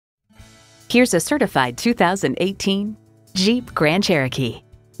Here's a certified 2018 Jeep Grand Cherokee.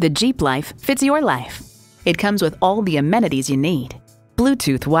 The Jeep life fits your life. It comes with all the amenities you need.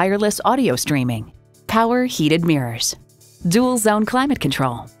 Bluetooth wireless audio streaming, power heated mirrors, dual zone climate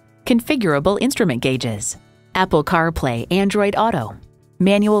control, configurable instrument gauges, Apple CarPlay Android Auto,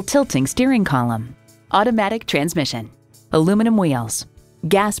 manual tilting steering column, automatic transmission, aluminum wheels,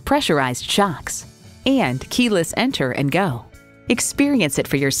 gas pressurized shocks, and keyless enter and go. Experience it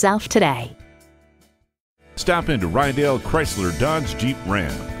for yourself today. Stop into Rydell Chrysler Dodge Jeep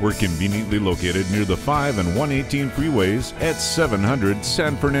Ram. We're conveniently located near the 5 and 118 freeways at 700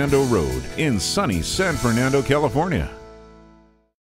 San Fernando Road in sunny San Fernando, California.